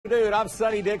Afternoon, I'm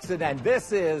Sonny Dixon, and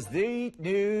this is the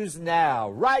news now.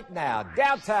 Right now,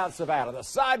 downtown Savannah, the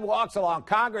sidewalks along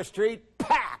Congress Street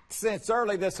packed since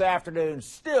early this afternoon,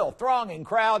 still thronging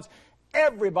crowds,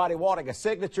 everybody wanting a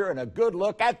signature and a good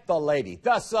look at the lady,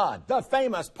 the son, the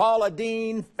famous Paula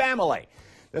Deen family.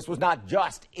 This was not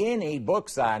just any book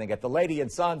signing at the Lady and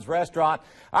Sons restaurant.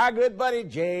 Our good buddy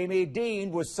Jamie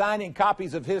Dean was signing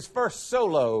copies of his first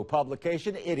solo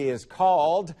publication. It is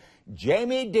called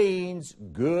Jamie Dean's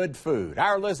Good Food.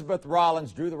 Our Elizabeth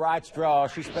Rollins drew the right straw.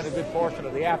 She spent a good portion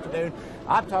of the afternoon.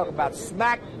 I'm talking about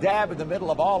smack dab in the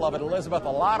middle of all of it, Elizabeth. A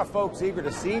lot of folks eager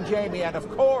to see Jamie and, of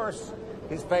course,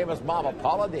 his famous mama,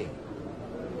 Paula Deen.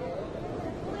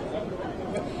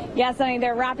 Yes, Sonny,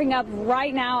 they're wrapping up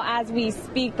right now as we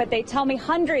speak, but they tell me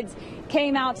hundreds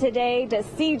came out today to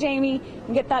see Jamie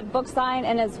and get that book signed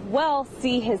and as well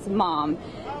see his mom.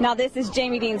 Now, this is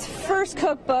Jamie Dean's first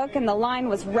cookbook, and the line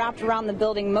was wrapped around the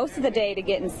building most of the day to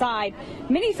get inside.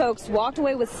 Many folks walked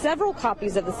away with several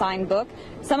copies of the signed book.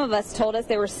 Some of us told us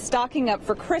they were stocking up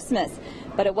for Christmas.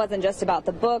 But it wasn't just about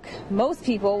the book. Most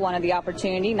people wanted the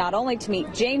opportunity not only to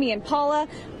meet Jamie and Paula,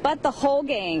 but the whole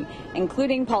gang,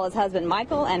 including Paula's husband,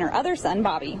 Michael, and her other son,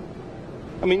 Bobby.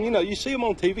 I mean, you know, you see them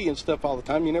on TV and stuff all the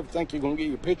time. You never think you're going to get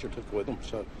your picture took with them.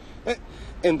 So,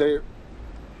 and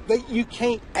you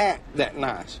can't act that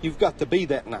nice. You've got to be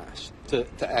that nice to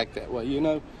act that way, you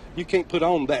know. You can't put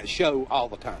on that show all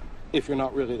the time if you're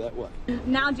not really that way.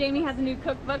 Now Jamie has a new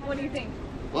cookbook. What do you think?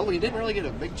 Well, we didn't really get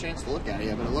a big chance to look at it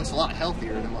yet, but it looks a lot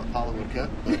healthier than what Paula would cook.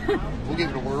 But we'll give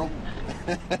it a whirl.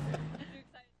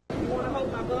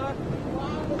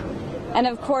 And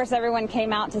of course, everyone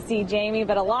came out to see Jamie,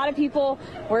 but a lot of people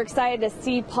were excited to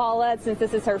see Paula since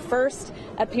this is her first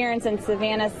appearance in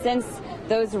Savannah since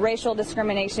those racial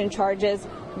discrimination charges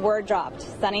were dropped.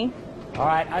 Sonny? All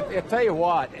right, I tell you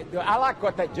what, I like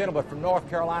what that gentleman from North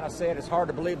Carolina said. It's hard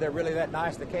to believe they're really that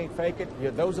nice. They can't fake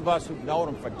it. Those of us who've known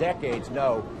them for decades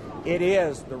know it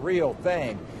is the real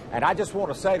thing. And I just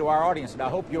want to say to our audience, and I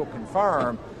hope you'll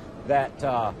confirm,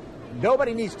 that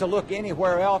nobody needs to look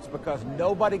anywhere else because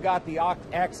nobody got the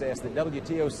access that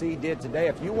WTOC did today.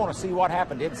 If you want to see what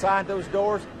happened inside those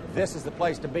doors, this is the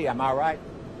place to be. Am I right?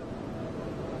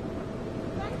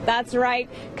 That's right.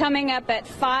 Coming up at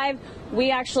 5,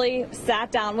 we actually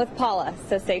sat down with Paula,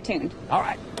 so stay tuned. All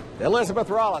right.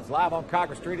 Elizabeth Rollins, live on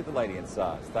Congress Street at the Lady and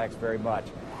Sons. Thanks very much.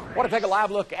 I want to take a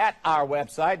live look at our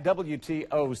website,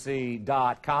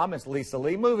 WTOC.com. It's Lisa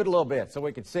Lee. Move it a little bit so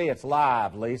we can see it's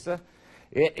live, Lisa.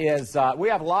 It is, we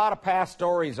have a lot of past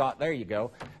stories on, there you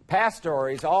go, past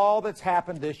stories, all that's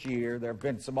happened this year. There have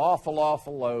been some awful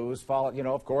lows, followed, you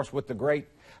know, of course, with the great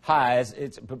highs.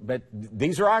 But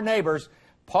these are our neighbors.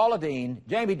 Paula Deen,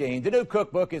 Jamie Dean, the new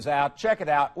cookbook is out. Check it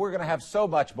out. We're going to have so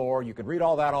much more. You can read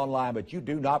all that online, but you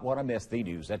do not want to miss the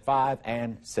news at 5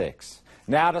 and 6.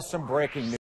 Now to some breaking news.